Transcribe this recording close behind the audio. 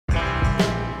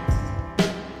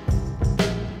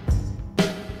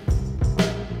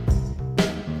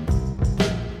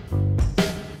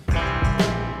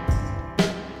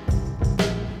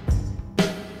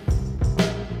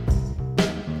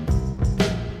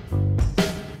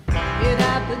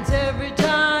happens every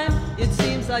time. It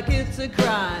seems like it's a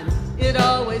crime. It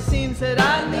always seems that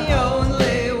I'm the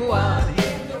only one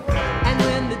in the room. And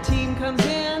when the team comes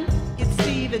in, it's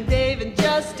Steve and Dave and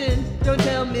Justin. Don't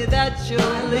tell me that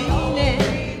you're leaning.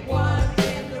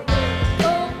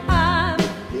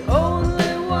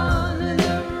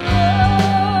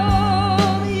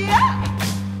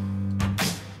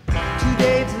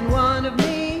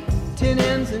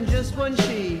 And just one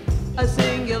she, a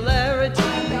singularity.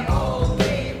 I'm the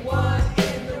only one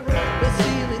in the room. The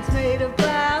ceiling's made of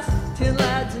glass, 10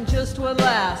 lads and just one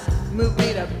lass. Move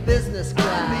me to business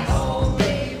class. I'm the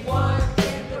only one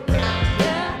in the room.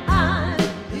 Yeah, I'm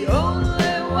the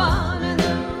only one in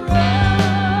the room.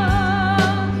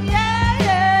 Yeah,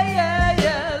 yeah, yeah,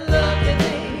 yeah. Look at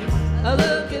me,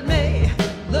 look at me.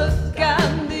 Look,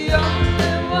 I'm the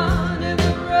only one in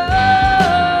the room.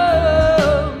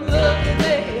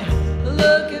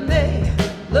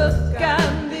 Look,